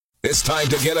It's time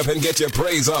to get up and get your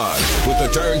praise on with the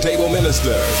Turntable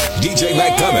Minister, DJ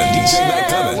Mac Cummins. DJ Mac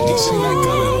Cummins. DJ Mac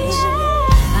Cummins.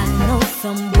 I know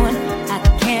someone I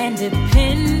can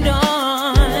depend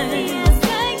on. Yes,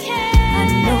 I can. I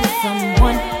know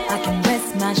someone I can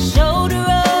rest my shoulder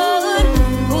on.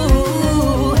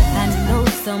 Ooh, I know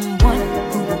someone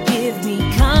who will give me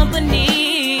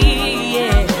company.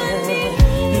 Yeah.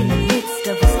 In the midst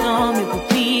of a storm, it will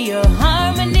be a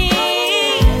harmony.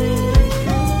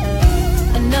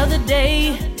 Another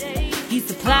day, he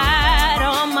supplied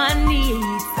all my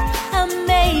needs. I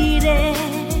made it,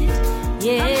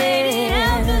 yeah. I made it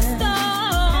out the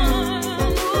storm.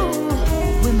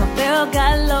 When my barrel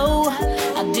got low,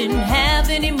 I didn't have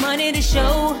any money to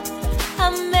show. I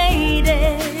made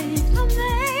it. I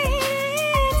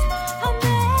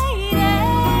made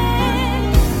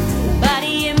it.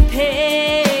 Body in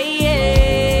pain,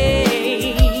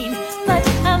 but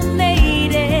I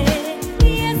made it.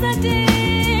 Yes, I did.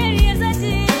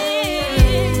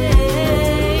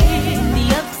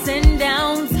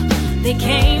 They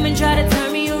came and tried to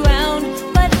turn me around,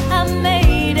 but I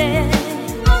made it.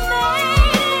 I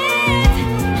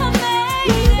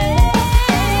made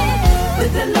it.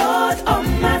 With the Lord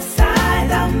on my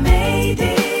side, I made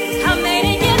it. I made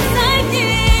it, yes I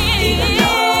did. Even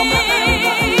though my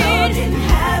barrel didn't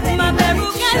have any money to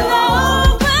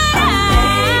show, but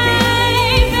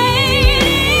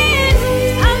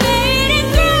I made it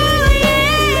through,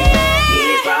 yeah. He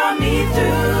brought me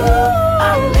through. I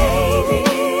made it.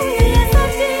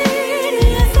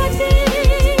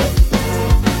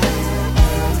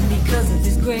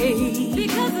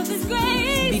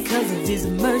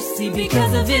 Mercy,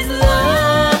 because of his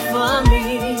love for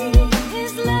me.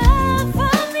 His love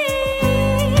for me.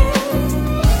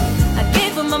 I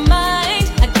gave him my mind,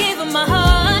 I gave him my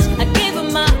heart, I gave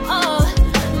him my all,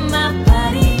 my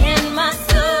body and my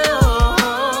soul.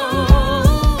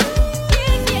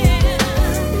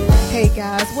 Yeah. Hey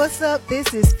guys, what's up?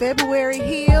 This is February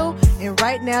Hill, and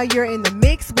right now you're in the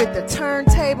mix with the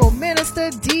Turntable Minister,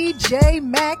 DJ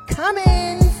Mac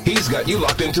Cummins. He's got you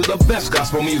locked into the best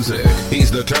gospel music.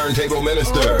 He's the Turntable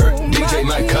Minister, DJ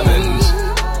Mac Cummins.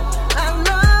 I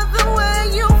love the way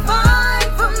you fight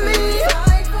for me,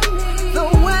 the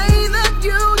way that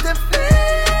you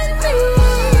defend me.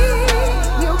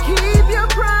 You keep your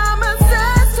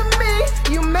promises to me.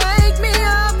 You make me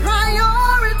a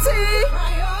priority,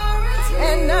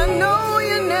 and I know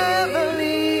you never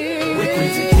leave. We're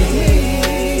queens and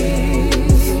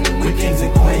kings. We're kings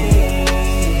and queens.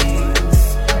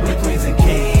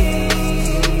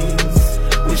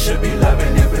 We should be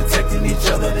loving and protecting each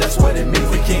other, that's what it means.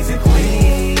 We're kings and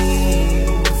queens.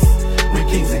 We're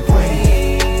kings and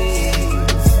queens.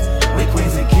 We're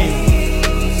queens and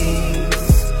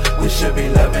kings. We should be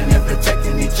loving and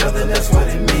protecting each other, that's what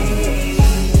it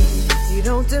means. You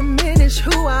don't diminish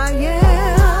who I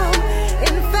am.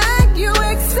 In fact, you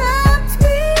accept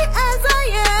me as I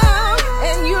am,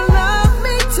 and you love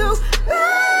me too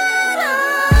better.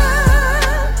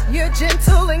 You're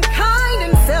gentle and kind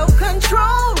and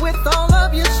self-control. With all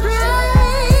of your strength,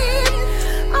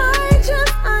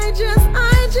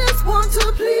 I just want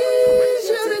to please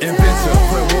you today. Inventor,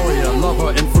 prayer warrior, lover,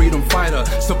 and freedom fighter.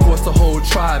 Supports the whole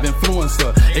tribe,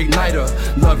 influencer, igniter.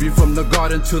 Love you from the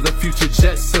garden to the future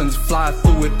Jetsons. Fly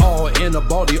through it all in a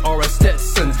body or a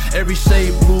Stetson. Every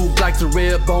shade blue, black to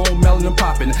red bone, melanin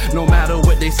popping. No matter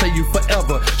what they say, you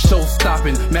forever show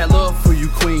stopping. Mad love for you,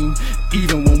 queen.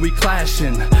 Even when we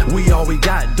clashing, we all we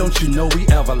got. Don't you know we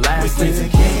everlasting? We're queens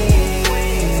and kings.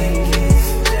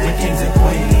 We're kings and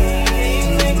queens.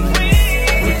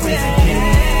 We're queens and kings.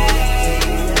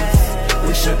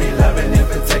 We should be loving and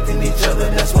protecting each other.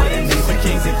 That's what it means. We're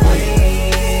kings and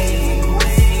queens.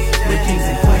 We're kings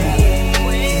and queens.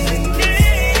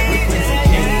 We're queens and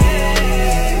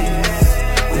kings.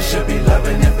 We should be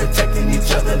loving and protecting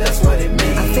each other. That's what it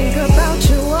means. I think about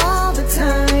you all the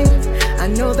time. I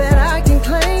know that I can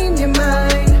claim your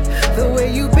mind. The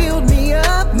way you build me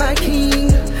up, my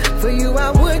king. For you I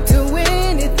would do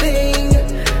anything.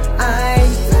 I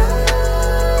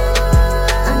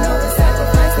know the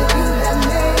sacrifice that you have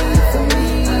made for me.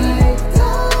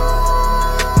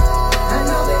 I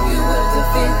know that you will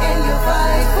defend and you'll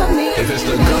fight for me. If it's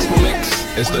the gospel mix,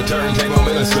 it's the Turntable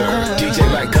Minister, DJ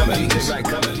Mac Cummins. DJ Mac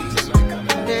Cummins.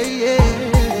 Yeah, yeah.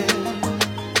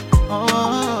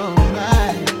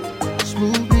 Alright.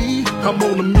 Smoothie. I'm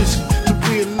on a mission to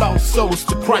bring lost souls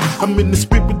to Christ. I'm in the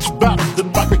spiritual battle that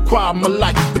might require my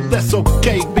life, but that's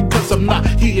okay because I'm not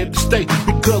here to stay.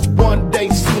 Because one day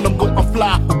soon I'm gonna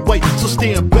fly away. So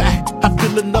stand back. I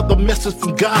feel another message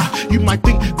from God. You might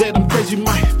think that I'm crazy, you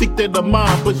might think that I'm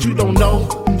mine, but you don't know.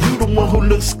 You the one who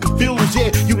looks confused.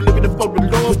 Yeah, you live in the for the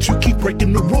Lord, but you keep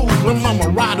breaking the rules. I'm a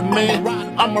rider, man.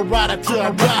 I'm a rider till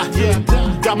I die,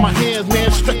 yeah. Got my hands,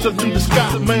 man, stretched up in the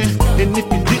sky, man. And if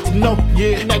you didn't know,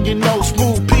 yeah, now you know.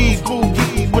 Smooth peas,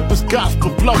 with this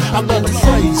gospel flow. I love the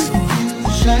praise.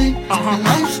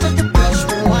 Life's like a best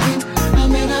wine.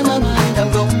 I'm in my mind,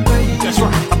 I'm gonna praise. That's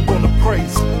right, I'm gonna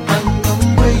praise. I'm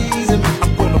gonna praise him.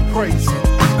 I'm gonna praise.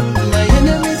 My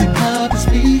enemies are cloud to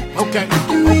speed. Okay.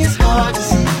 Victory is hard to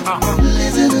see.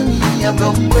 Listen to me, I'm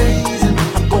gonna praise him.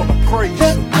 I'm gonna praise.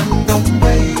 I'm gonna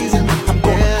praise him. I'm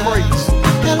gonna praise.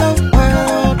 Hello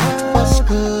world, what's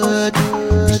good?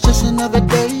 It's just another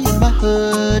day in my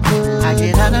hood. I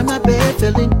get out of my bed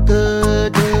feeling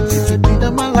good. Since the beat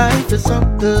of my life is so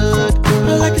good.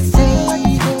 All I can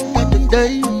see that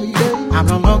today, I'm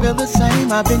no longer the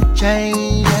same, I've been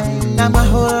changed. Now my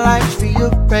whole life's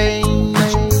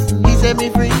rearranged. He set me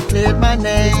free, cleared my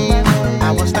name.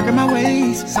 I was stuck in my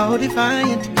ways, so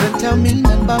defiant. Couldn't tell me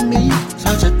nothing about me,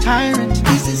 such a tyrant.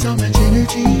 Wasted so much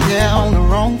energy, yeah, on the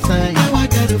wrong thing. Now I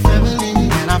got a family,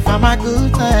 and I found my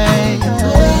good thing.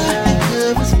 He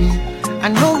covers me, I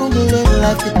no longer live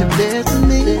life with the best of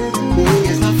me.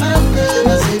 It's my Father,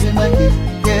 my Savior, my gift,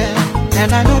 yeah.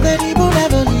 And I know that He will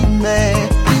never leave me.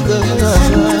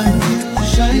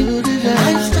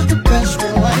 Life's like the best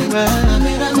wine. I'm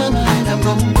in my mind, I'm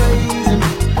gonna praise Him.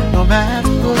 No matter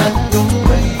what, I'm gonna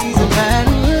praise Him. No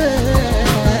matter what.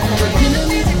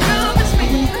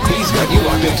 He's got you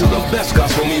locked into the best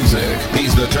gospel music.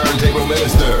 He's the turntable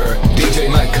minister, DJ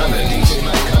Matt Cummins. DJ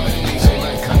Matt Cummins. DJ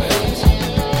Matt Cummins.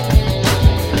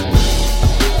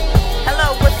 Hello,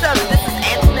 what's up? This is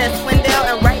Antoinette Swindell,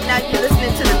 and right now you're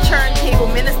listening to the turntable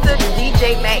minister,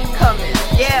 DJ Matt Cummins.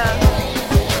 Yeah.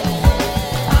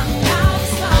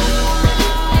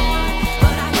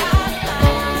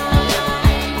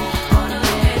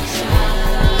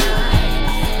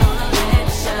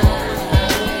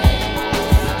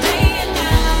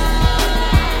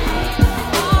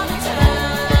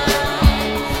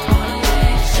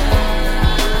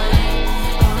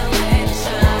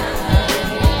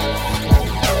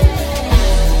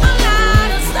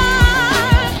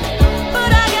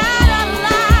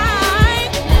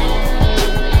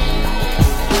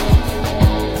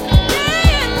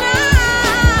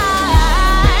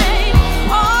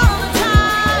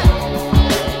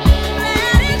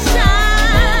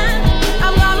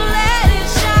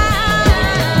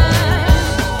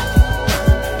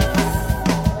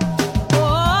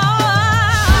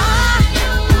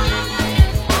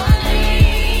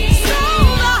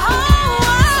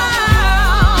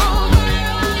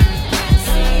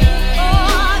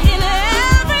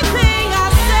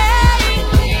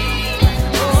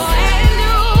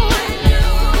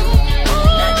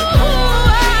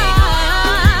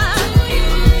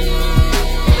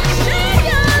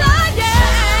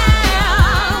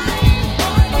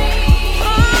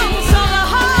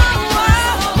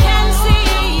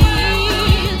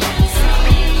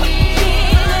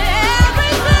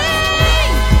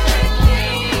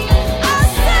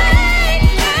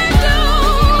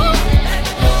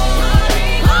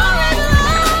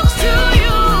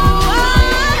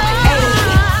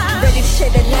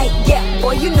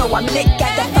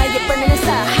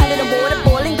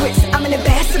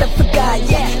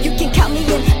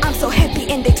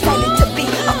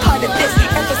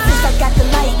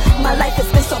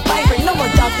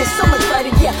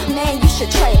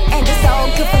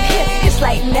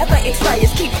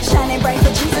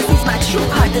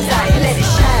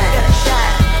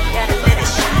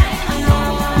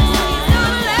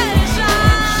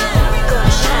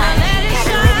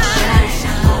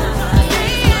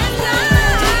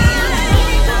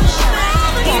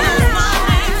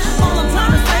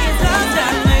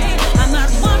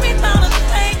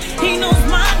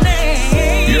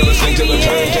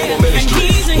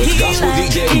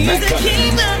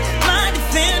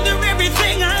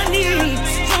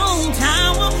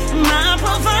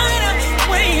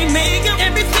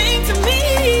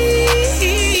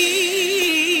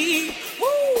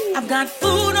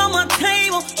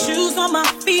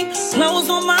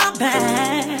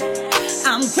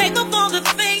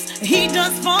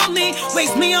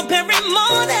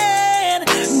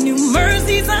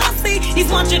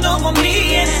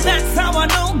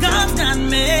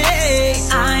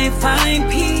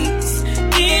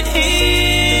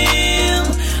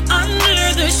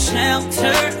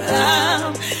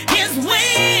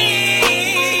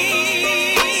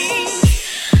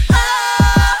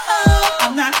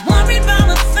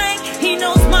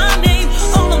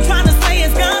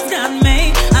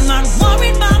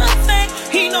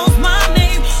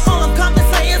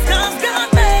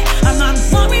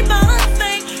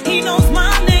 He knows my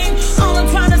name. All I'm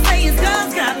trying to say is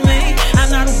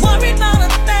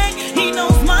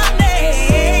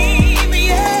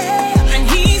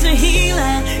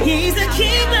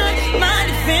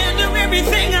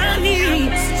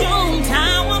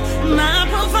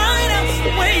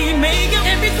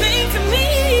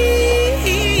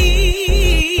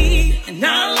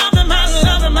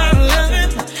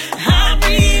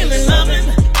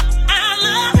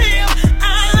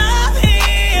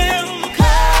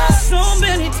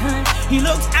He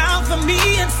looked out for me,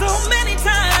 and so many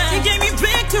times He gave me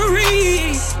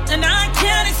victory. And I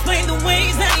can't explain the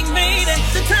ways that He made it.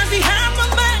 The times He had my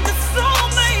back, it's so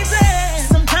amazing.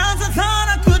 Sometimes I thought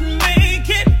I couldn't make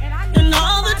it, and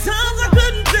all the times I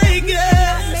couldn't take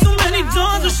it. So many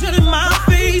doors were shut in my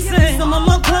face, and some of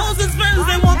my closest friends,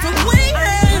 they walked away.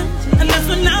 And that's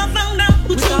when I found out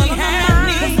who truly had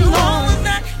me. Through all of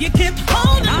that, You kept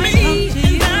holding me,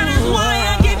 and that is why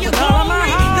I give You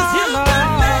glory. 'Cause You got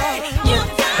me, You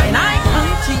got me. And I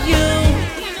come to You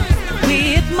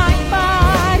with my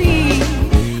body.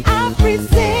 I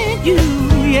present You,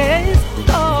 yes,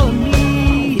 all of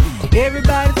me.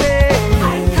 Everybody say,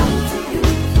 I come to You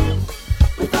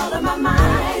with all of my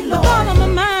mind, Lord. With all of my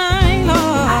mind,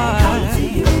 Lord. I come to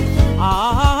You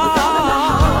with all of my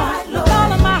heart, Lord. With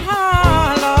all of my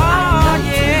heart, Lord,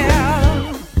 yeah.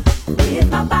 With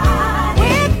my body,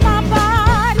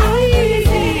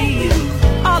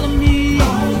 all of me.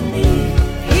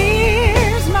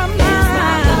 Here's my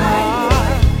mind,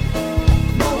 Lord.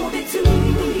 Mold it to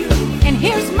You. And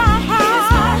here's my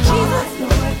heart, Jesus.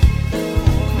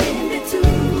 Bend it to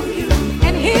You.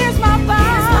 And here's my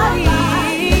body,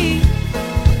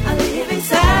 a living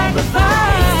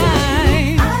sacrifice.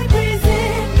 I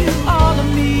present You, all of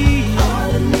me.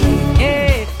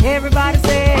 Yeah, everybody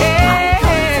say,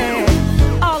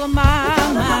 all of my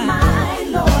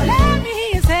mind, Lord. Let me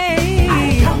hear you say, I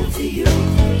come to You.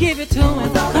 Give it to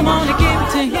Him. Come on and give it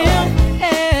to Him.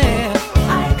 Yeah.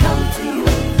 I come to You.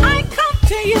 I come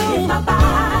to You. With my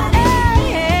body.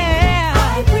 Yeah.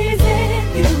 I present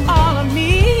You, all of me.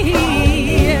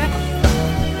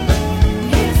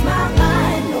 Here's my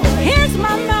mind, Lord. Here's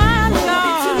my mind,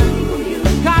 Lord.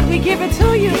 God, we give it to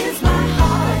You. Here's my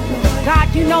heart, Lord. God,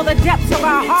 You know the depths of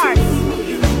our hearts.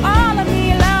 All of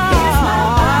me, Lord.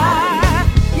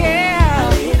 Yeah. A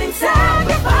living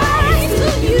sacrifice to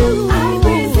You. I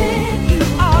present You,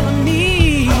 all of me.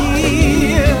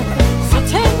 So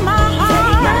take my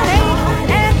heart,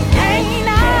 and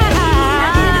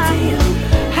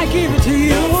I give it to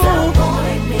You.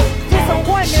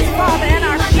 Disappointments, Father, and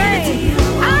our shame,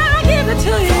 I give it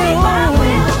to You. Our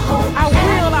will, our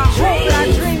hope, our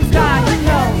dreams, God, You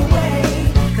know.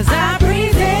 'Cause I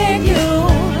present You,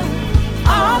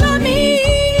 all of me.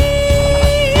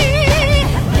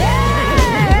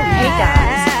 Hey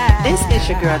guys, this is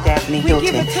your girl Daphne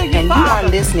Hilton, and you are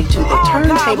listening to the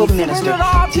Turntable Minister,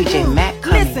 DJ Matt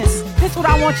Cummings. Listen, this is what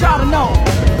I want y'all to know.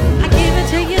 I give it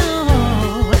to You.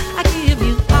 I give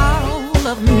You all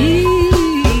of me.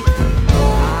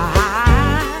 I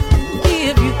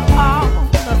give You all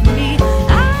of me.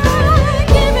 I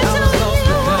give it to You.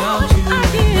 I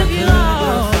give You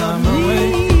all of me.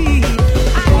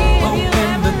 I give You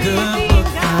everything,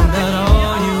 God.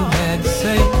 all you had to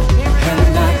say,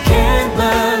 and I can't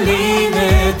believe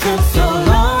it took so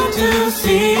long to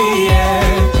see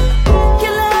it.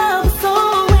 Your love is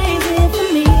always in for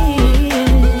me.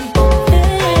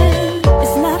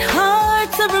 It's not hard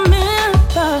to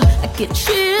remember. I get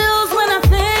chills when I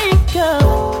think of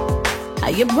how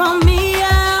You brought me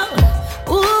out,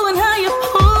 ooh, and how You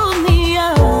pulled me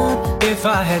up. If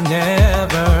I had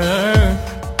never,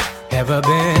 ever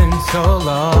been so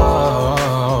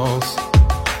lost,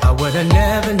 I would have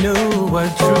never knew what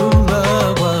true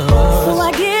love was. So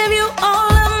I give You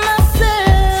all of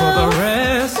myself For the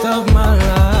rest of my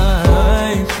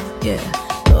life, yeah,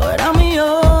 Lord, I'm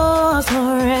Yours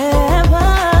forever.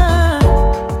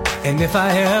 and if I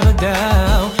ever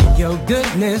doubt Your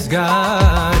goodness,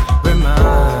 God,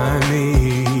 remind me.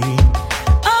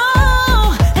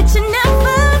 Oh, that You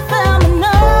never found me,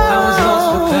 no. I was lost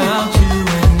without You,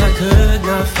 and I could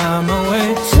not find my way.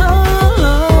 So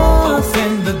lost.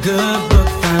 Open the good book,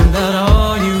 found out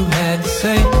all You had to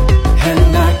say,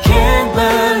 and I can't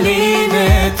believe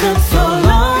it took so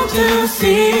long to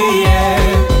see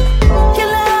it. Your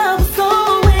love is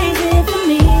always in for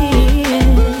me.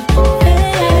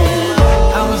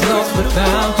 I was lost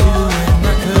without You, and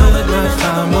I could not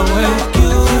find my way.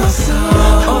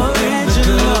 Open the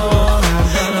good book,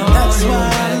 found out all You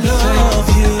had to say.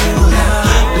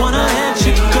 Wanna let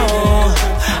You go.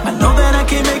 I know that I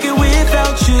can't make it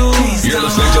without You. You're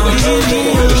listening to the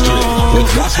Turntable Ministry with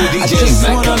Gospel I DJ just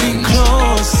Matt wanna be Cummings.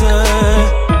 closer.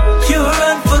 You're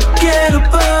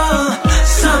unforgettable.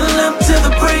 Sun up to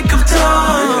the break of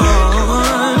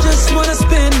dawn. Just wanna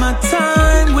spend my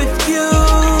time with You.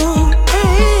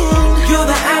 You're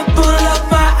the apple of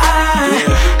my eye,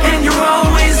 and You're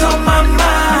always on my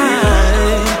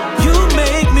mind. You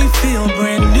make me feel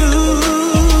brand new.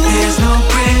 There's no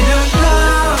greater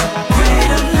love,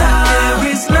 greater love. There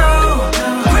is no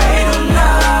greater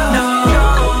love. No,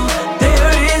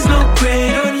 there is no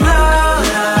greater love.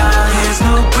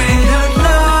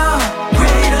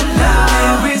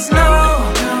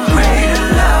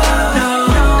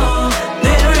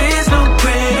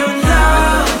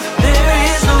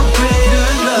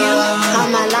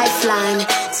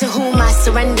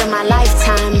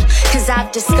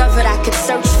 I've discovered I could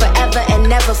search forever and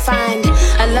never find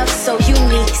a love so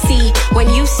unique. See, when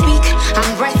you speak,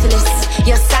 I'm breathless.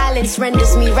 Your silence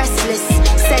renders me restless.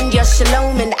 Send your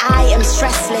shalom and I am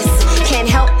stressless. Can't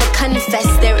help but confess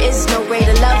there is no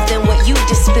greater love than what you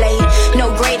display.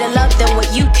 No greater love than what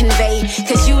you convey.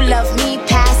 Cause you love me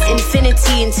past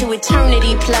infinity into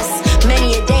eternity plus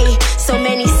many a day. So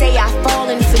many say I've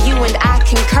fallen for you and I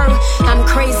concur. I'm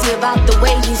crazy about the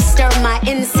way you stir my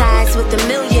insides with a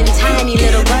million tiny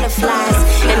little butterflies.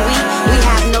 And we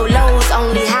have no lows,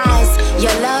 only highs.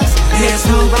 Your love makes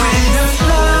me rise.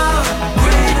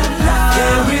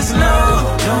 There is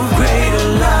no greater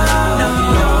love.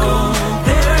 No,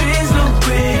 there is no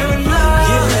greater love.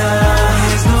 There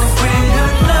is no greater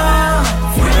love.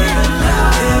 Greater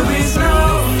love. There is no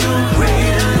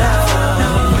greater love.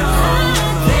 No,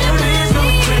 there is no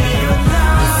greater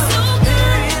love.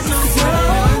 There is no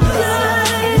greater love.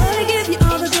 I give you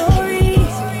all the glory.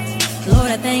 Lord,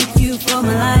 I thank you for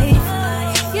my life.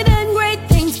 You done great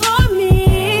things for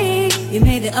me. You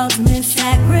made the ultimate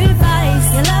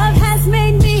sacrifice. Your love has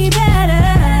made me better.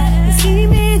 You see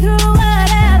me through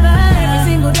whatever. Every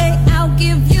single day I'll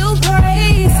give you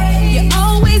praise. You're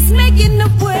always making a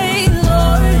way,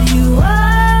 Lord. You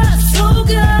are so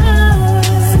good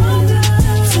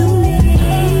to me.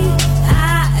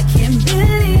 I can't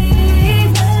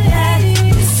believe that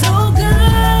you're so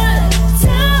good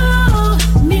to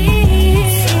me.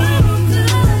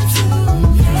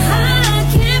 I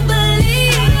can't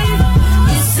believe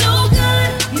you're so good.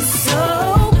 You're so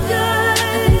good.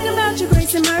 Think about your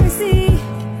grace and mercy.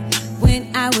 When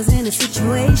I was in a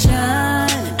situation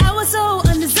I was so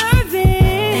undeserving,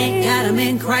 thank God I'm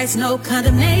in Christ, no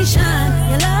condemnation.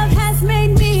 Your love has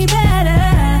made me better.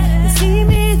 You see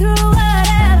me through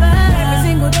whatever. Every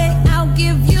single day I'll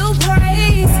give you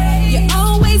praise. You're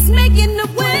always making a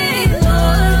way,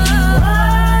 Lord. You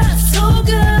are so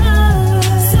good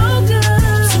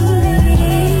to me.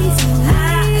 I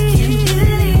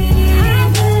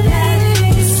can't believe that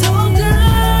you're so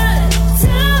good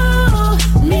to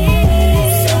me.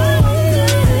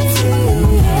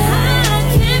 I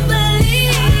can't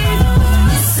believe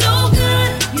you're so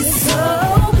good. You're so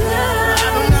good. I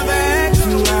don't ever ask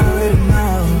you, I already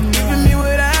know. Giving me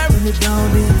what I really don't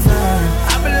deserve.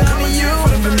 I belong to you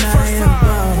from the night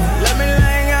above. Let me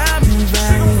lay up and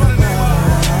bang above.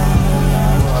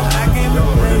 I can't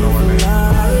believe you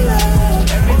love.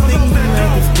 Everything you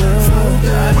make is good.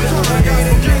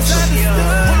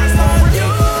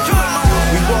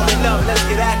 We balling up, let's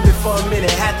get active for a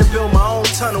minute. Had to build my own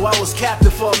tunnel, I was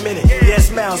captive for a minute. Yes,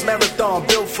 Mounds Marathon,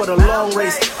 built for the long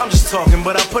race. I'm just talking,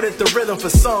 but I put it the rhythm for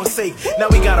song's sake. Now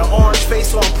we got an orange face,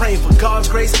 so I'm praying for God's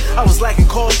grace. I was lacking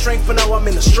core strength, but now I'm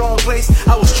in a strong place.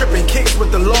 I was tripping kicks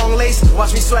with the long lace.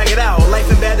 Watch me swag it out. Life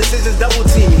and bad decisions double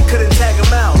team me. Couldn't tag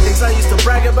them out. Things I used to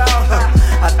brag about,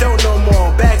 I don't know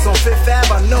more. Bags on Fifth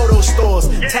Ave, I know those stores.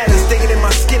 Talents digging in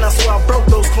my skin, I swear I broke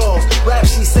those claws. Rap,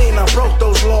 she saying I broke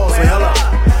those laws. Wait, hold up.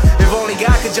 If only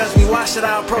God could judge me, why should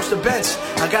I approach the bench?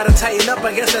 I gotta tighten up,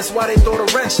 I guess that's why they throw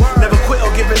the wrench. Never quit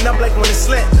or giving up like when it's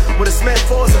slit. What it's meant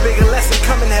for is a bigger lesson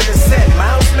coming, heaven sent.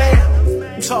 Miles,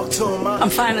 man, talk to him, man. I'm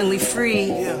finally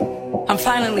free. I'm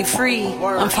finally free.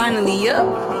 I'm finally up.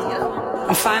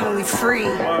 I'm finally free.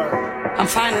 I'm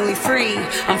finally free.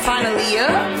 I'm finally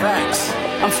up.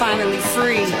 I'm finally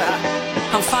free.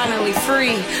 I'm finally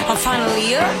free. I'm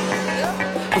finally up.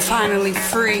 I'm finally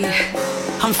free.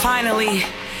 I'm finally.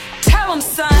 Tell 'em,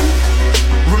 son.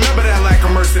 Remember that lack of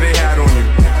mercy they had on you.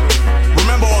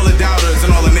 Remember all the doubters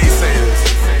and all the naysayers.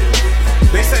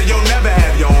 They said you'll never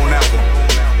have your own album.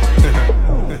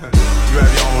 You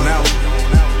have your own album.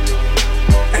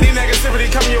 Any negativity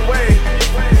coming your way,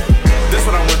 this is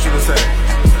what I want you to say.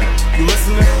 You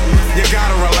listening? You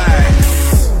gotta relax.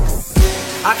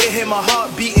 I can hear my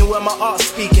heart beating when my art's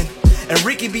speaking. And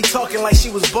Ricky be talking like she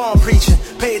was born preaching.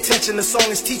 Pay attention, the song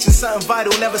is teaching something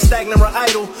vital. Never stagnant or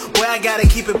idle. Boy, I gotta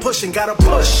keep it pushing, gotta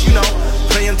push, you know.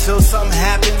 Pray until something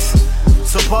happens.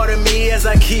 So pardon me as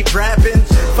I keep rapping.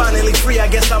 Finally free, I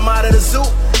guess I'm out of the zoo.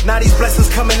 Now these blessings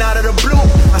coming out of the blue.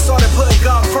 I started putting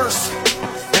God first,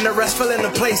 and the rest fell into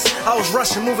place. I was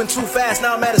rushing, moving too fast,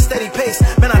 now I'm at a steady pace.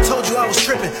 Man, I told you I was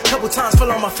tripping, couple times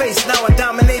fell on my face. Now I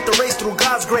dominate the race through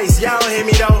God's grace. Y'all don't hear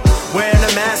me though. Wearing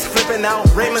a mask, flipping out,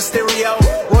 Rey Mysterio.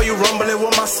 Roy, you rumbling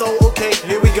with my soul, okay,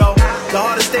 here we go. The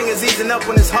hardest thing is easing up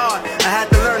when it's hard. I had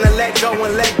to learn to let go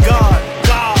and let God.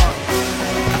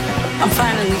 I'm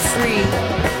finally free.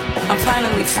 I'm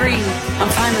finally free. I'm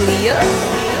finally up.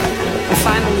 I'm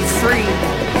finally free.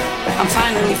 I'm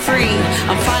finally free.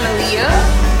 I'm finally up.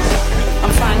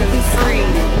 I'm finally free.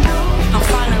 I'm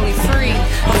finally free.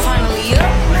 I'm finally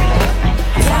up.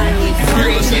 I'm finally free.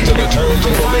 You're listening to the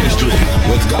Turntable Ministry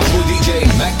with Gospel DJ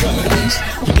Matt Cummins.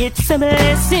 It's a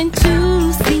blessing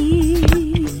to see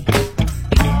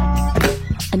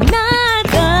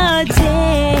another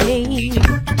day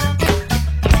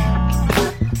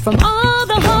from all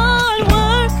the hard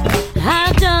work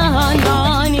I've done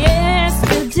on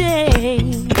yesterday.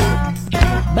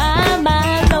 By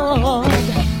my Lord,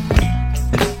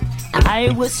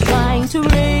 I was trying to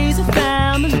raise a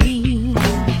family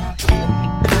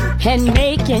and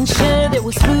making sure there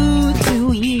was food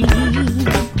to eat,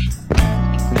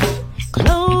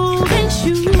 clothes and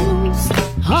shoes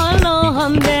all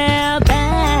on their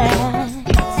backs.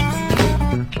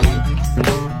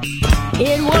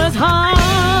 It was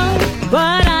hard,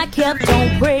 but I kept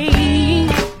on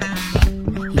praying.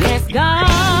 Yes,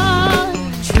 God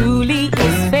truly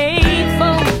is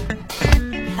faithful.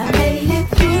 I made it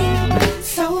through,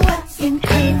 so I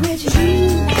encourage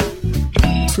you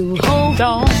to hold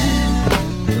on.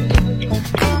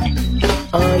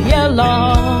 Oh yeah,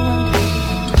 Lord,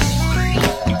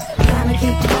 gotta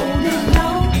keep holding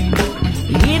on,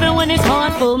 even when it's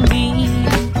hard for me.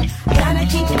 Gotta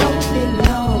keep holding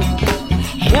on.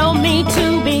 Help me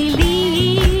to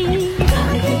believe.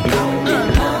 Gotta keep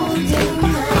holding on.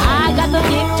 I got the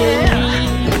victory.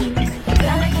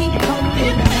 Gotta keep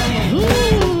holding on.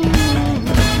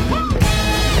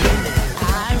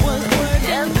 I was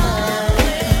working hard.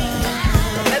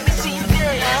 Let me see you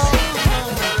dance.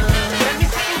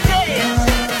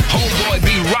 Homeboy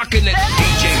be rocking it.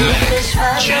 DJ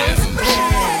Max Jams.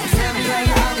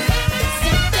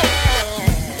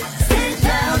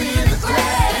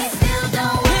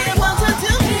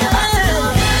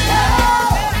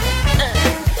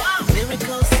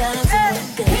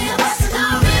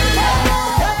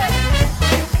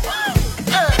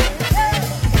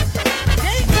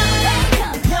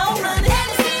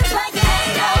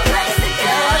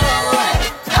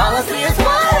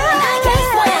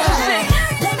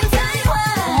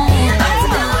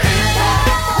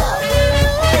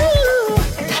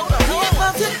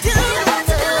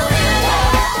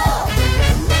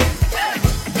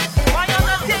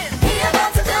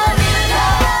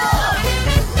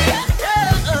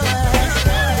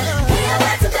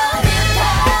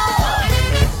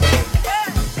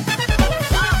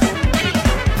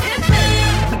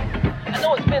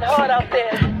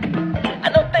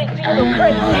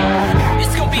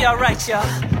 It's gonna be alright, y'all.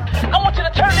 I want you to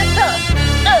turn this up.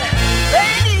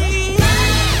 Ladies.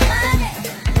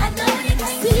 I know you can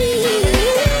see.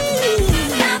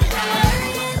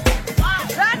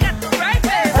 I got the right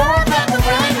man. I got the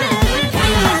right man.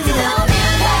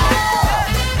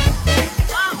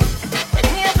 And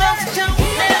he about to do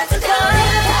it to go.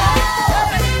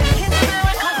 He's a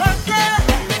miracle worker.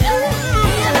 He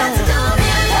about to do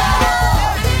it.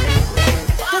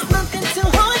 There's nothing too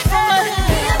hard for me.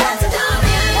 He about to do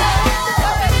it.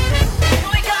 You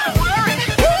ain't gotta worry.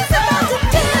 He's about to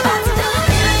do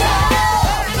it.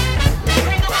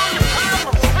 Bring him on your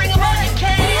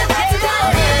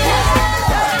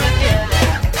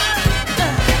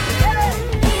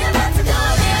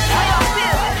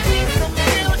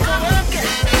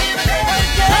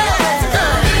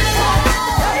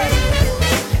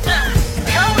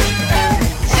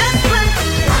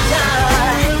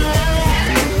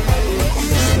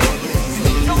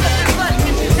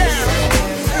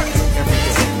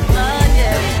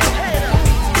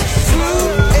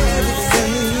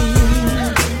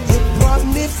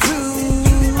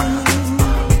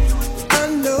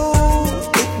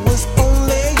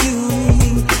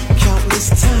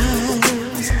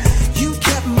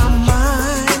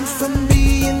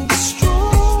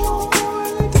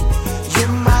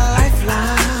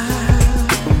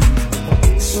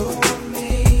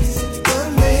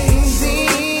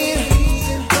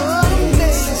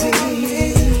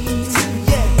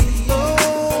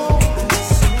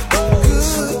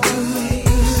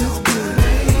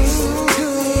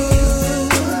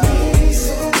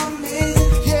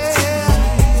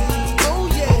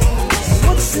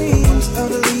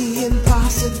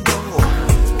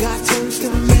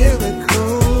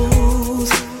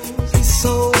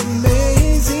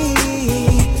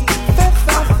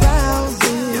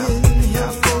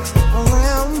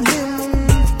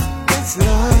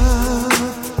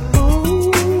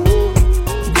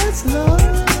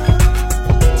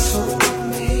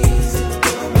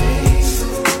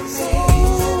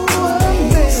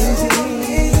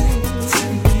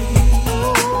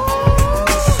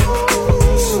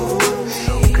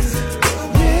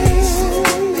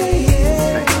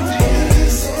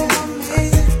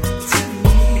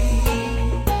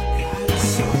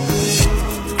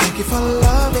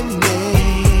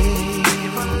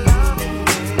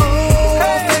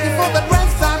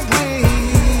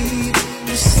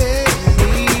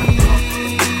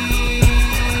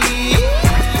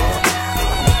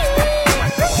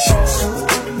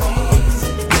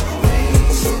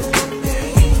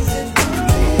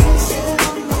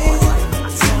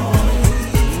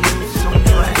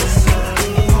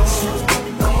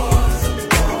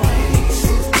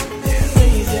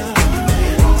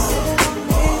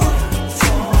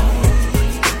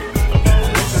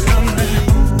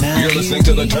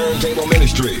Turntable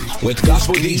Ministry with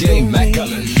gospel DJ Matt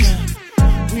Cummins.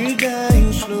 We're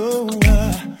dying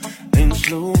slower and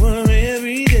slower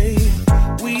every day.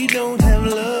 We don't have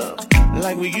love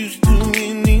like we used to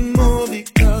anymore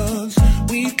because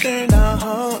we turned our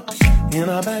hearts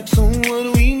and our backs on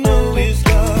what we know is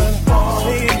God.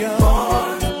 Savior.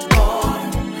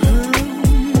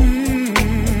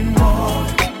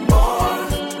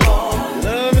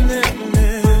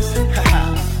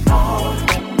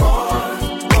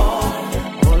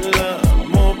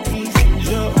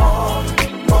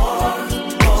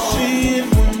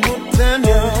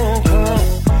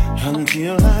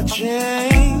 Until I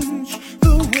change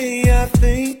the way I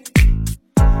think,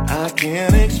 I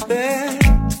can't expect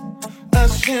a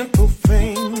simple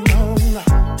thing. No,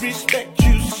 respect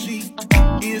you see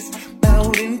is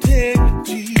about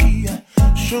integrity.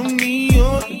 Show me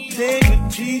your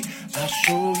integrity, I'll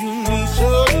show you me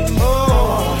something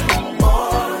more.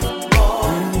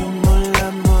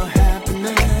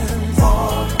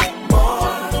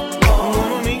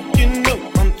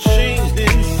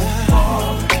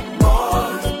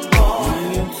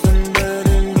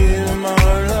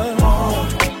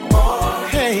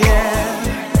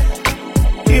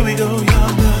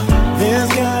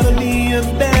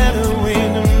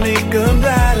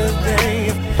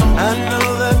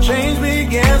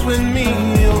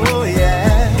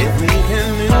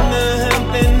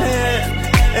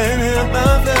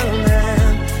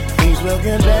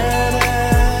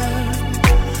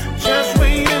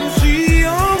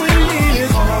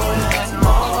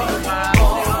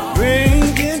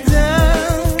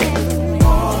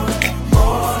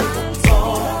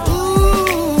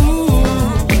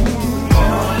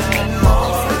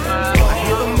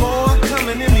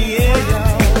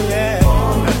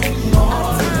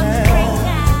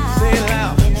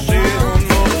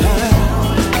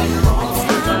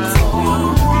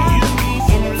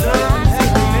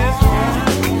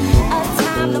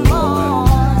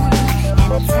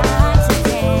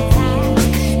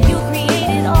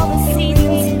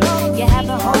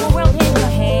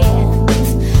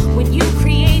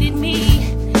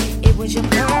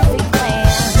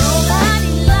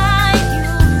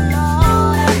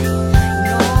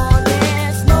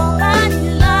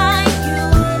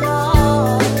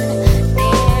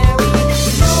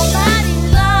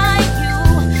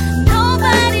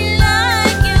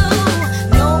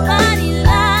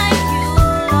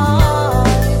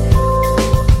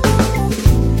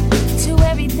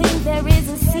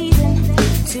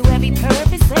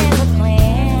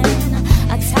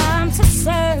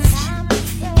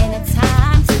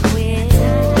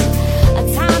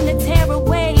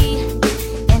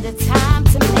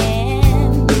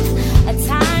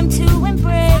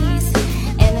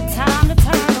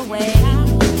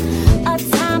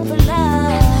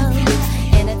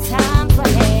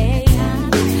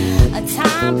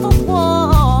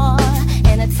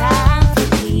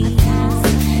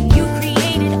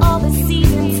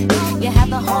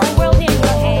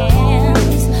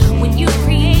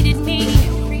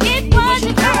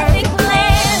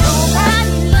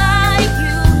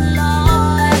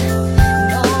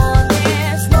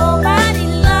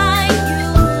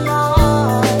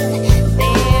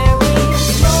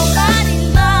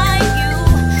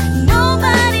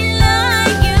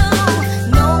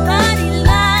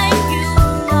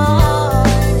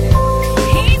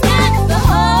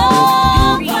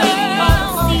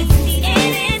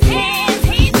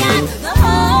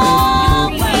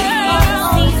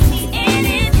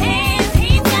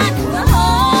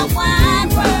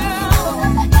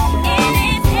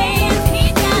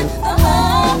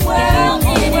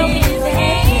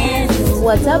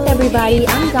 What's up, everybody?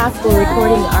 I'm gospel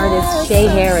recording artist Shay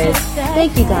Harris.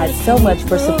 Thank you guys so much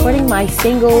for supporting my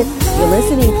single. You're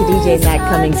listening to DJ Matt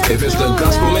Cummins. If it's the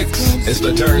gospel mix, it's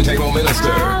the Turntable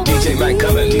Minister, DJ Matt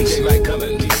Cummins. DJ Matt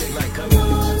Cummins. DJ Matt Cummins.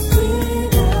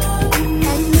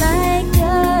 Like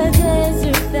a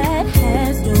desert that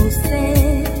has no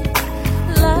sand,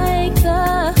 like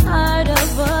the heart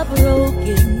of a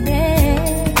broken man,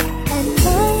 and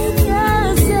like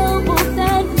a sailboat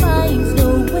that finds no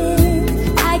wind,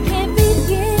 I can't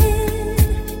begin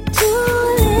to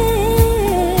live.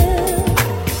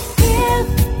 If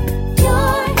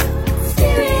your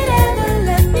spirit ever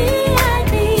left me, I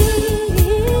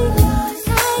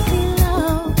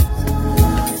belong.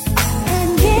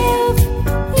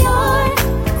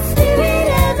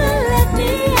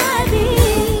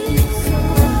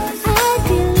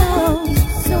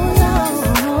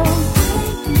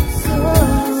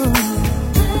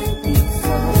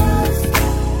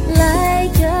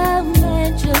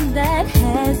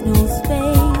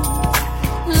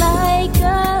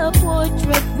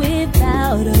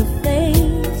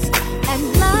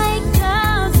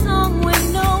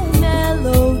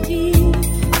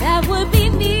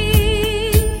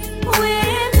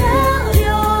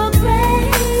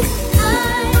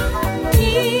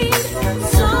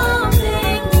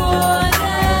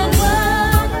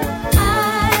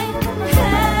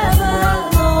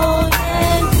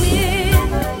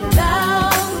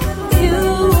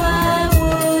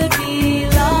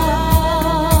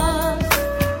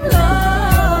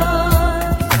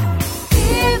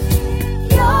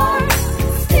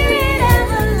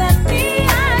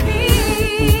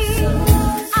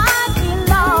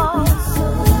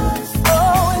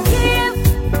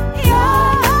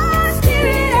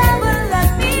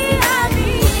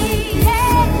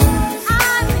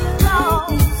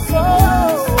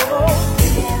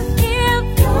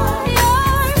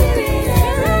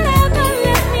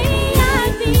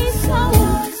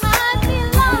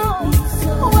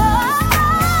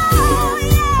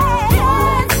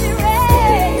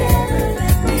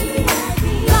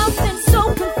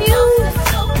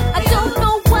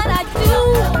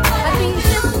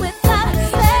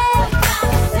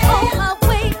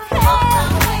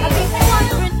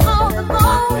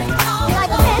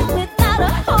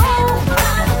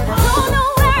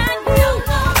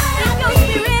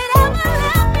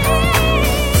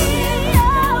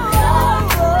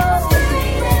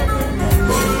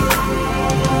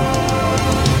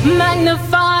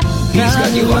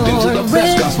 You're locked into the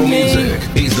best gospel music.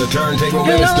 He's the turntable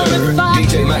minister,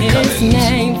 DJ Matt Cummins. His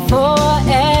name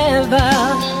forever.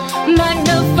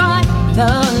 Magnify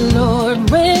the Lord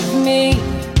with me.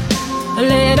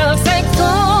 Let us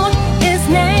exalt His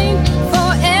name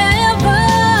forever.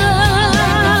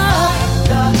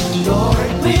 The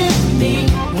Lord with me.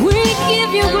 We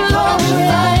give you glory.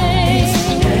 His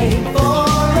name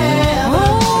forever.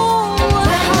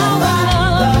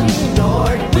 The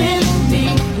Lord with me.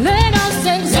 Let us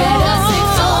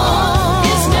exalt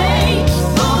His name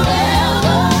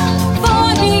forever. For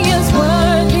He is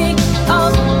worthy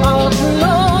of all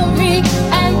glory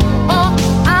and all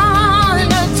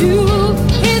honor to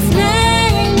His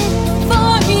name.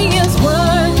 For He is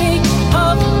worthy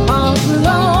of all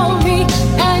glory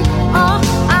and all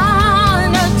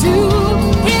honor to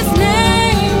His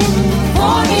name.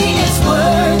 For He is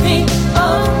worthy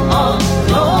of all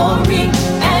glory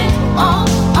and all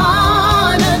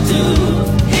honor to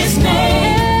His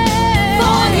name.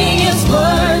 For He is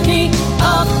worthy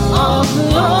of all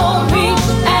glory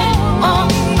and all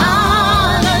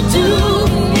honor to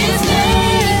His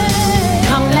name.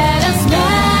 Come, let us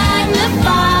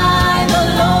magnify the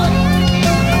Lord.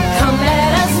 Come,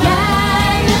 let us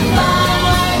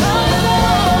magnify the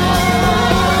Lord.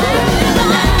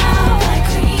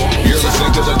 You're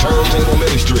listening to the Turntable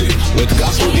Ministry with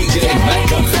Gospel DJ Matt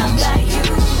Cummins.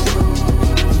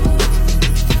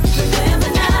 Remember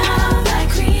now thy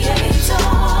Creator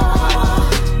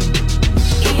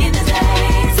in the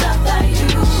days of thy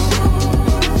youth.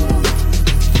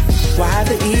 Why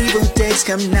the evil days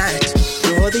come not,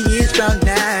 nor the years draw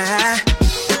nigh,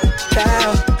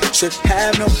 thou should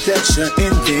have no pleasure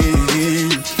in them.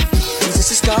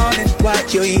 Jesus is gone and while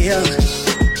you're young,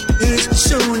 He's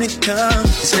soon to come.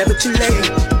 It's never too late.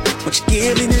 Won't you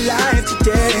give me your life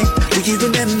today? Do you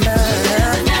remember?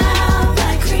 Now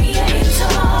thy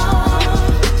Creator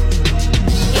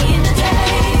in the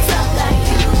days of thy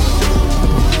youth.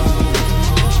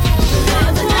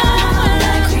 Remember now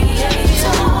thy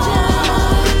Creator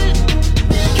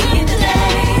in the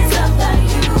days of thy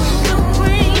youth. The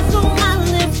praise on my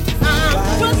lips, I'm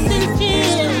trusting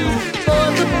Him for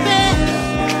the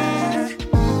best,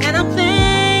 and I'm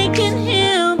thanking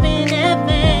Him in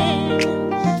advance.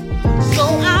 So I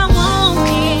won't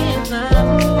give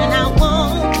up and I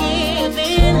won't give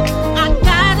in. I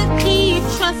gotta keep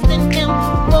trusting Him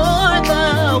for the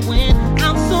win.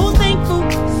 I'm so thankful,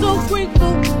 so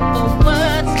grateful for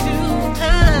what's to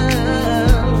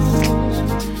come.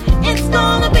 It's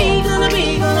gonna be, gonna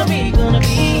be, gonna be, gonna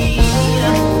be.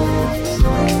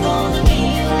 It's gonna be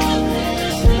a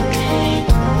blessing day.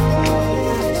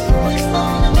 It's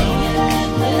gonna be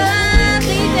a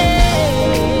lovely day.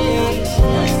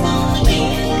 It's gonna be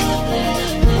a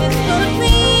blessing day. It's gonna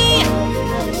be.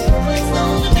 It's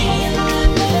gonna be a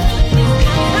blessing day.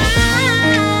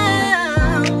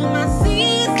 My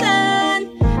season,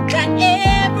 that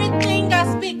everything I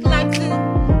speak like to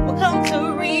will come to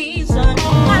reason.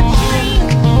 My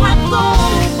dreams, my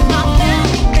goals, my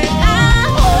family that I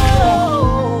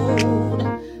hold.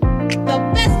 The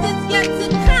best is yet to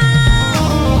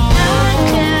come. I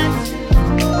got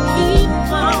to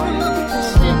keep on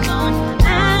pushing on. I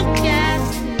got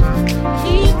to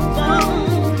keep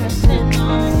on pressing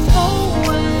on. Oh,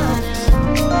 what a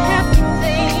happy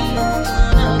day it's gonna be.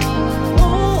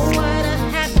 Oh, what a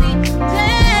happy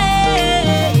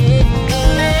day.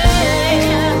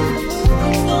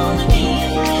 It's gonna be a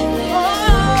blessing.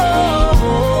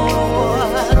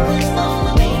 Oh, it's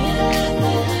gonna be a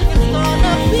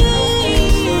blessing.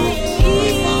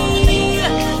 It's gonna be.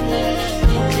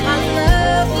 I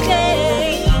love the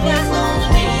day. It's gonna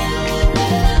be a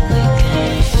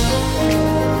blessing.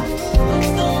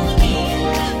 It's gonna be a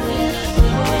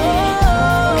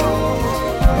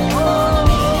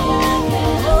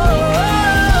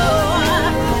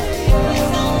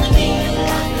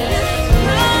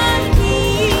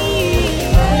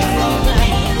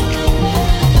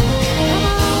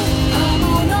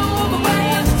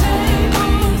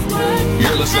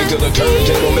You're listening to the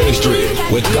Turntable Ministry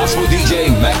with Gospel DJ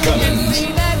Matt Cummins.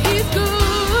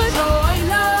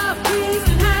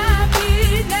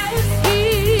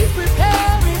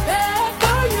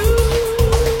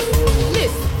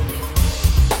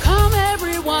 Come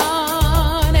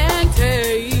everyone and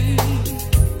taste.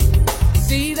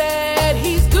 See that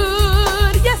He's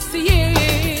good, yes He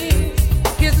is.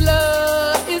 His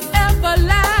love is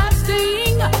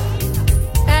everlasting,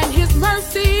 and His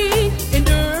mercy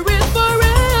endureth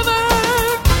forever.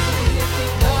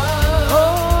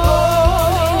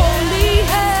 Oh,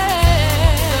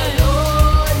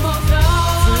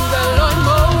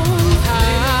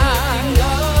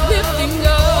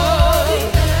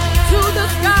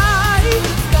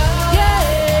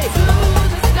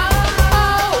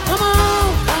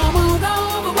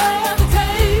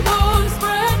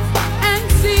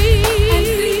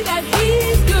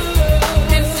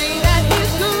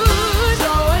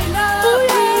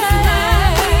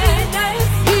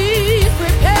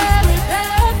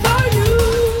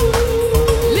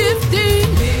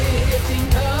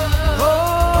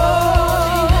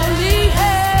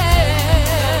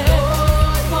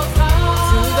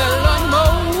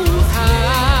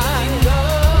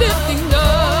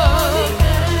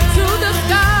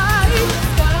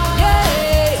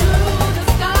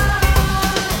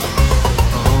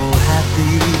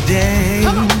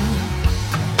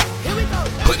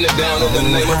 In the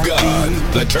name of God,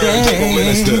 the turntable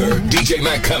minister, DJ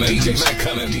Mac Cummins.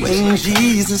 When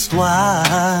Jesus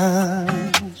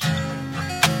washed,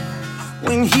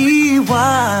 when he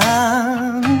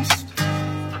washed,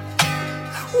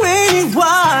 when he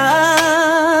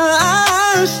washed,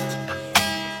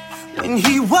 when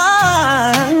he washed,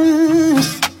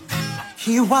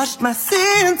 he washed my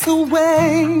sins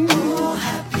away. Oh,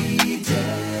 happy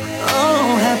day.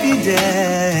 Oh, happy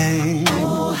day.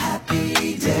 Oh,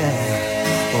 happy day.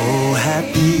 Oh,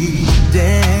 happy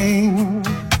day.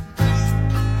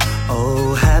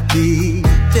 Oh, happy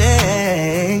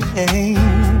day.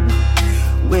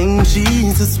 When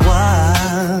Jesus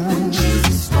washed,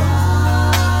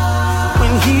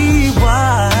 when he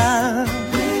washed,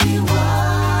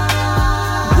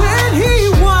 when he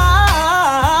washed,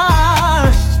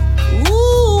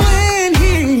 ooh, when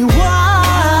he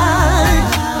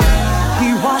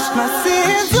washed my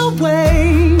sins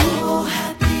away. Oh,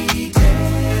 happy day.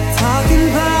 Talking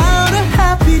about a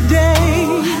happy day.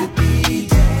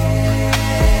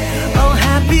 Oh,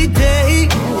 happy day.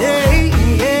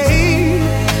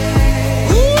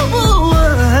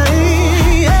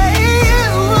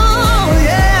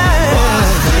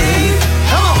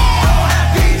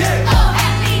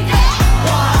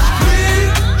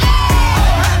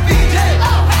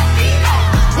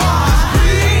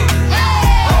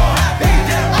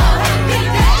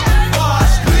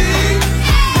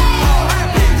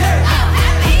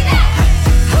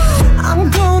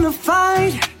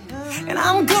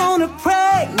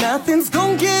 Nothing's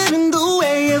gonna get in the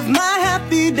way of my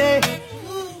happy day.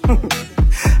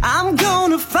 I'm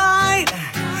gonna fight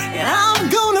and I'm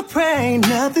gonna pray.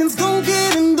 Nothing's gonna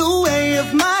get in the way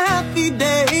of my happy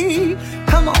day.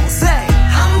 Come on, say,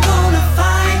 I'm gonna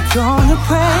fight, gonna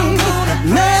pray.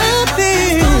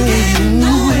 Nothing's gonna get in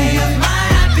the way of my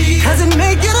happy day. 'Cause it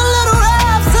may get a little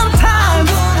rough sometimes,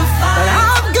 but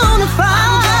I'm gonna fight.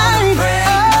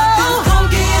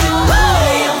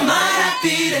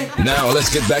 Now let's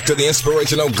get back to the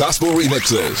inspirational gospel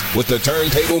remixes with the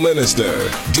turntable minister,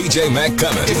 DJ Mac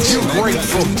Cummins. If you're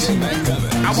grateful,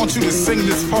 I want you to sing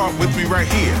this part with me right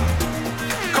here.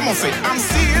 Come on, say, I'm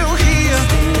still here.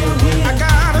 I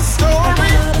got a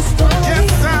story.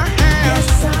 Yes, I have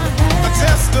a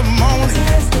testimony.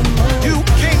 You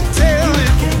can't tell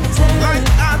it like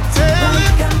I tell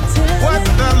it. What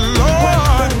the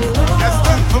Lord has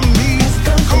done for me.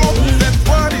 Come on, that's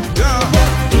what He done.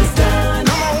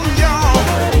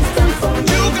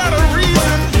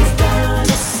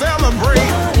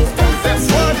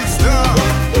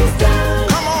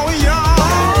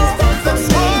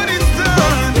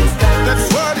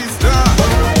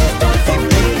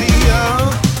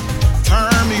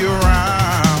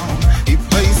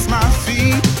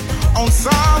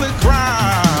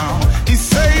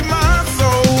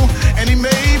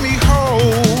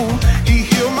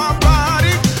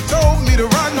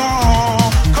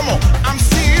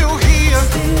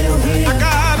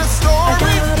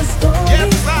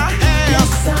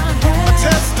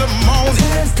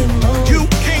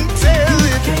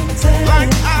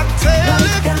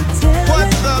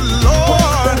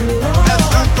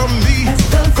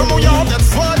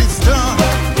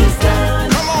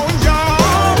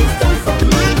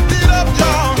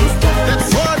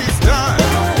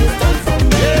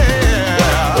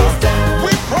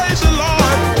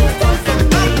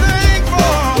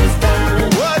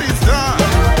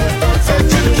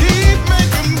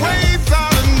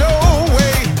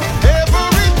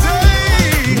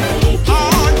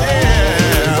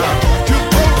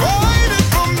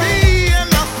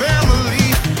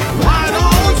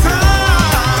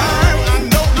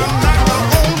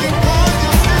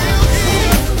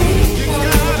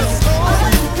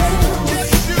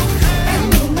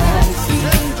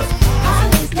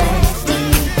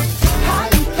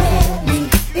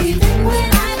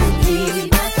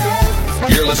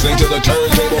 Listening to the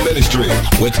Turntable Ministry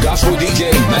with gospel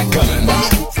DJ Mac Cummins.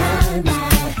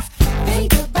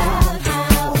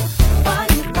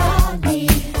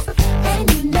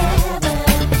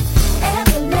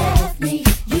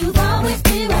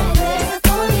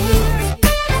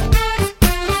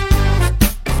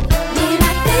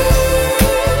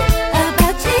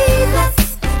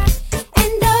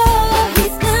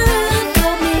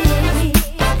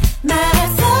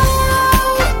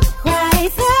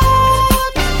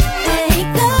 Thank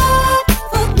God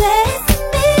for blessing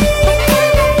me.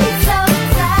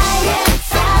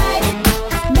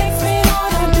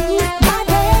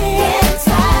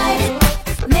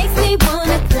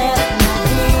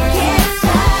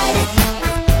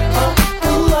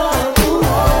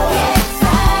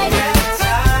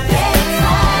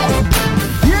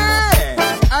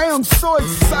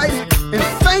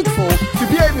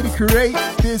 create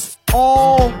this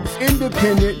all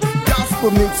independent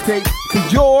gospel mixtape for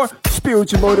your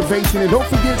spiritual motivation. And don't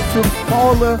forget to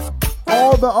follow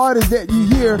all the artists that you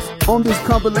hear on this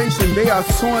compilation. They are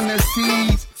sowing their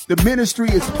seeds. The ministry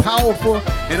is powerful,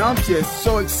 and I'm just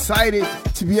so excited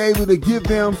to be able to give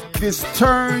them this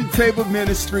turntable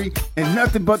ministry and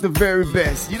nothing but the very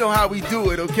best. You know how we do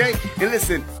it, okay? And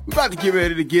listen, we're about to get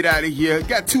ready to get out of here.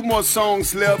 Got 2 more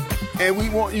songs left, and we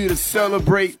want you to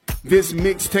celebrate this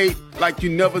mixtape like you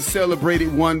never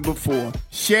celebrated one before.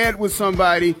 Share it with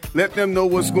somebody. Let them know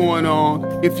what's going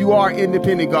on. If you are an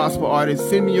independent gospel artist,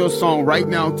 send me your song right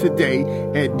now today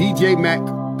at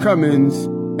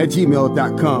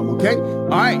djmackcummins@gmail.com, okay? All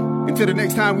right, until the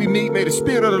next time we meet, may the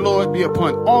Spirit of the Lord be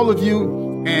upon all of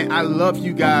you, and I love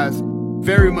you guys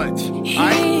very much. All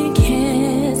right? He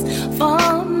cares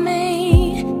for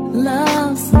me,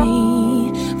 loves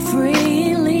me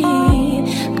freely.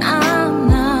 I'm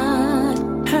not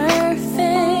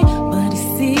perfect, but he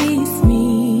sees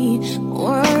me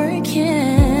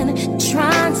working,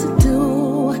 trying to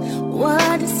do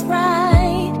what is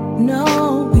right,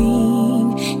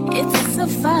 knowing it's a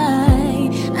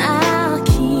fight. I'll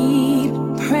keep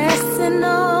pressing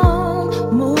on,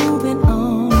 moving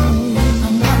on.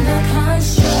 I'm under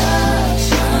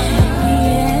construction,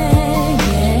 yeah,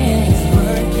 it's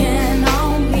working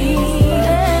on me.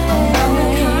 I'm under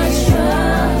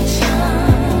construction,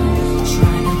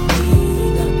 trying to be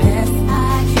the best I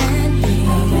can be,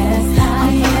 the best I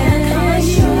can.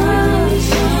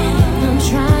 I'm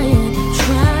trying,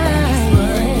 it's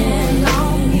working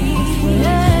on me.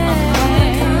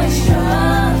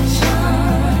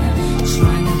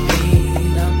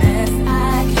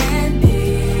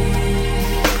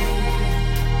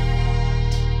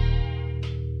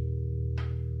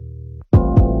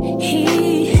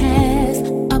 He has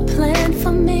a plan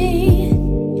for me.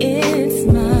 It's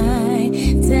my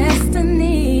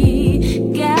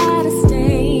destiny. Gotta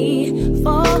stay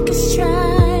focused,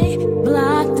 try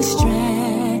block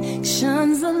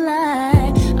distractions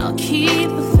alive. I'll keep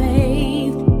the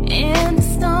faith in the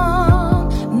storm,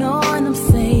 knowing I'm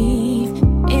safe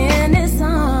in his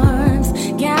arms.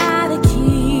 Gotta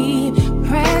keep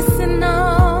pressing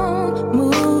on,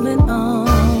 moving on.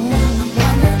 I'm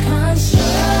under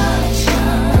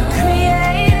construction,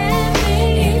 creating me.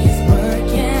 He's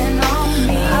working on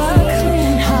me. A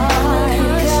clean heart,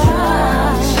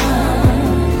 construction,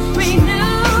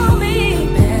 renew me.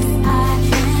 Best I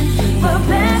can be, the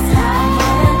best I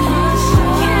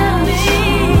can be.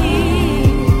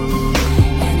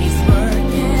 And he's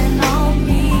working on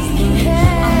me.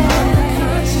 I'm under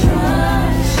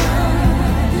construction,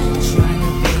 trying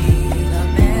to be the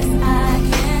best I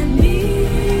can be.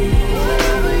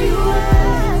 Whatever you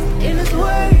ask, in his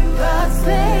word, God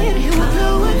said he will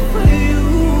do it for you.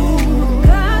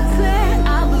 God said, I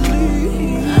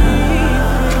believe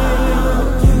I'll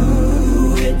do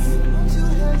it.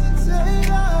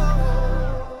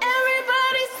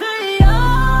 Everybody say, oh,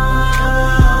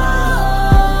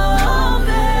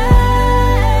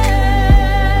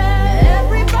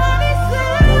 everybody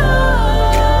say,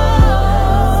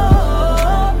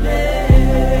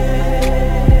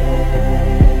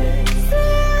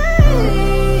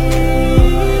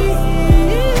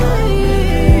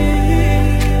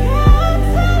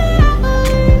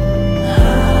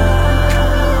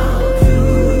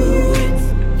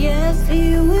 yes,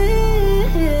 he will.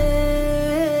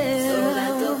 So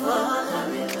let the Father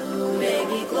may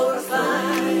be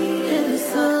glorified in the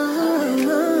Son.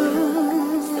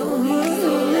 So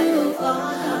let the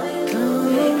Father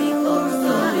may be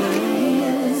glorified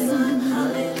in the Son.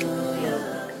 Hallelujah.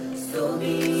 So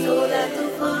let the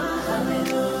Father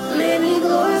may be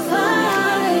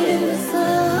glorified in the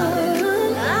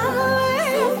Son. I'm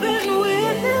living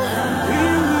with him.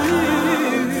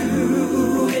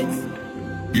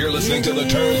 You're listening to the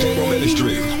Turntable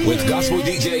Ministry with Gospel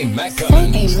DJ Matt Say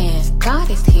Cummins. amen. God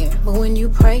is here, but when you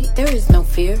pray, there is no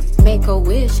fear. Make a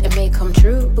wish, it may come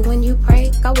true, but when you pray,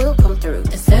 God will come through.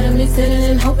 Instead of me sitting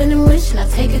and hoping and wishing, I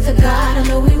take it to God, I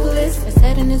know he will listen. It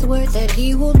said in his word that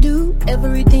he will do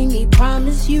everything he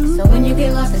promised you. So when you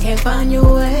get lost and can't find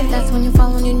your way, that's when you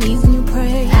fall on your knees and you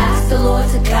pray. Ask the Lord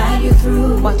to guide you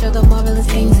through. Watch all the marvelous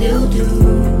things he'll do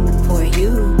for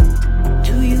you.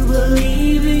 Do you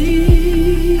believe it?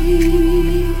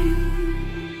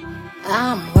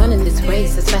 I'm running this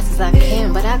race as fast as I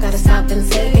can, but I gotta stop and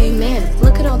say amen.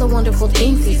 Look at all the wonderful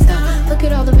things he's done. Look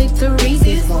at all the victories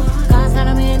he's won. God's not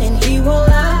a man and he won't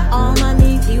lie. All my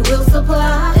needs he will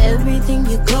supply. Everything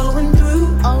you're going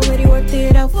through, already worked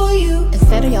it out for you.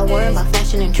 Instead of y'all worrying about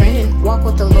fashion and trending, walk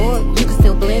with the Lord, you can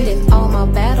still blend in. All my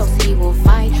battles he will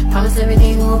fight. Promise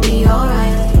everything will be alright.